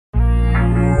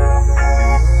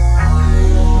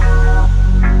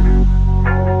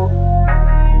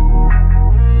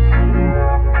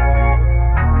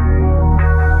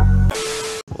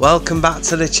welcome back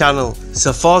to the channel.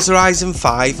 So Forza Horizon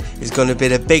 5 is going to be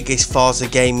the biggest Forza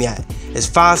game yet. As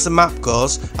far as the map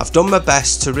goes, I've done my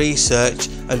best to research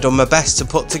and done my best to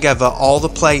put together all the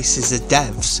places the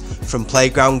devs from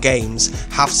Playground Games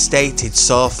have stated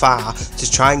so far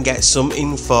to try and get some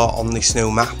info on this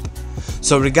new map.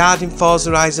 So regarding Forza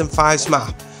Horizon 5's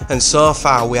map, and so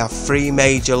far we have 3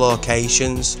 major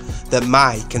locations that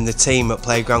Mike and the team at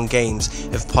Playground Games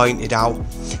have pointed out.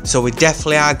 So we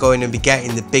definitely are going to be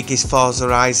getting the biggest Forza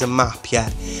Horizon map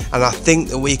yet, and I think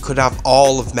that we could have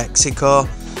all of Mexico.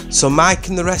 So Mike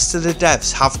and the rest of the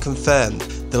devs have confirmed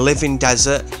the living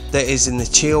desert that is in the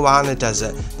Chihuahua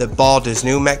Desert that borders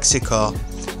New Mexico,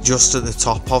 just at the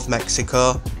top of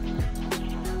Mexico.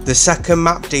 The second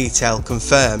map detail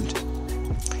confirmed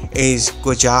is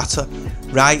Guajata,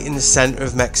 right in the centre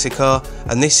of Mexico,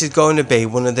 and this is going to be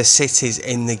one of the cities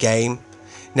in the game.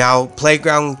 Now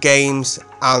Playground Games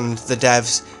and the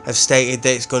devs have stated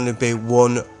that it's going to be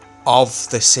one of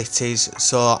the cities,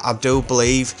 so I do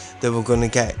believe that we're going to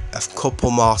get a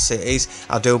couple more cities.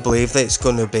 I do believe that it's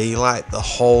going to be like the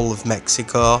whole of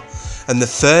Mexico. And the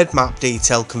third map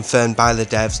detail confirmed by the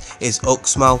devs is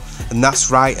Uxmal, and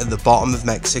that's right at the bottom of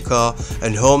Mexico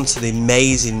and home to the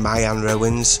amazing Mayan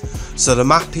ruins. So the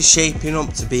map is shaping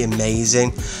up to be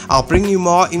amazing. I'll bring you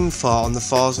more info on the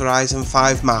Forza Horizon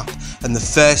 5 map and the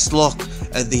first look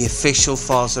at the official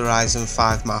Forza Horizon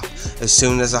 5 map as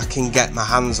soon as I can get my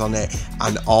hands on it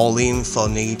and all the info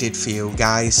needed for you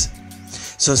guys.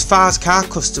 So as far as car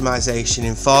customization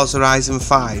in Forza Horizon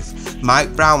 5,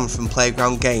 Mike Brown from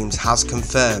Playground Games has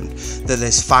confirmed that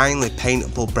there's finally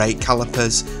paintable brake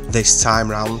calipers this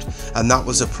time round, and that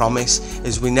was a promise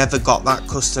as we never got that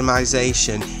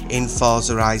customization in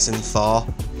Forza Horizon 4.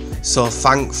 So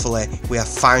thankfully we are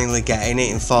finally getting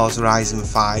it in Forza Horizon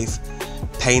 5,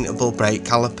 paintable brake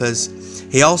calipers.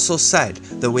 He also said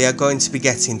that we are going to be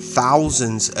getting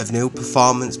thousands of new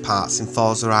performance parts in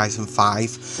Forza Horizon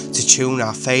 5 to tune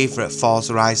our favourite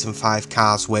Forza Horizon 5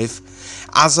 cars with.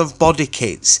 As of body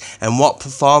kits and what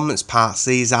performance parts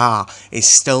these are is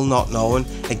still not known.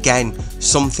 Again,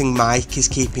 something Mike is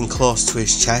keeping close to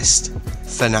his chest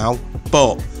for now.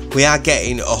 But we are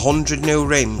getting 100 new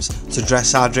rims to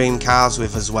dress our dream cars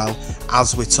with as well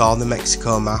as we tour the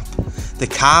Mexico map. The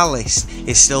car list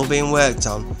is still being worked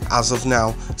on as of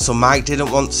now, so Mike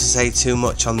didn't want to say too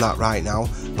much on that right now,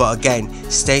 but again,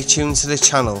 stay tuned to the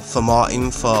channel for more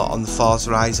info on the Forza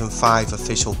Horizon 5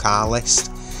 official car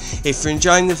list. If you're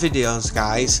enjoying the videos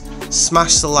guys,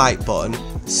 smash the like button,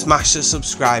 smash the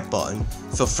subscribe button,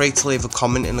 feel free to leave a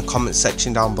comment in the comment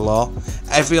section down below.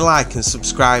 Every like and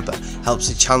subscriber helps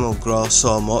the channel grow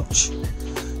so much.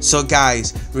 So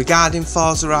guys, regarding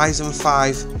Forza Horizon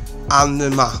 5 and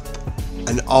the map,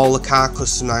 and all the car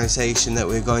customization that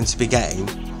we're going to be getting,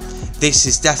 this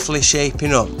is definitely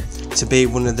shaping up to be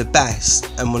one of the best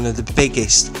and one of the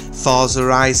biggest Forza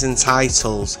Horizon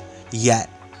titles yet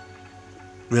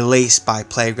released by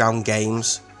Playground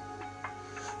Games.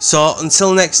 So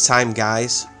until next time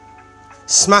guys,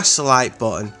 smash the like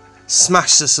button,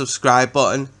 smash the subscribe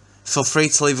button, feel free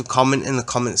to leave a comment in the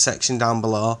comment section down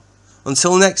below.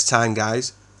 Until next time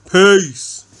guys,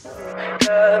 peace!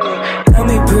 Tell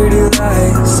me pretty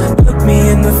lies, look me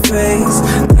in the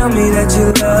face, tell me that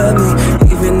you love me.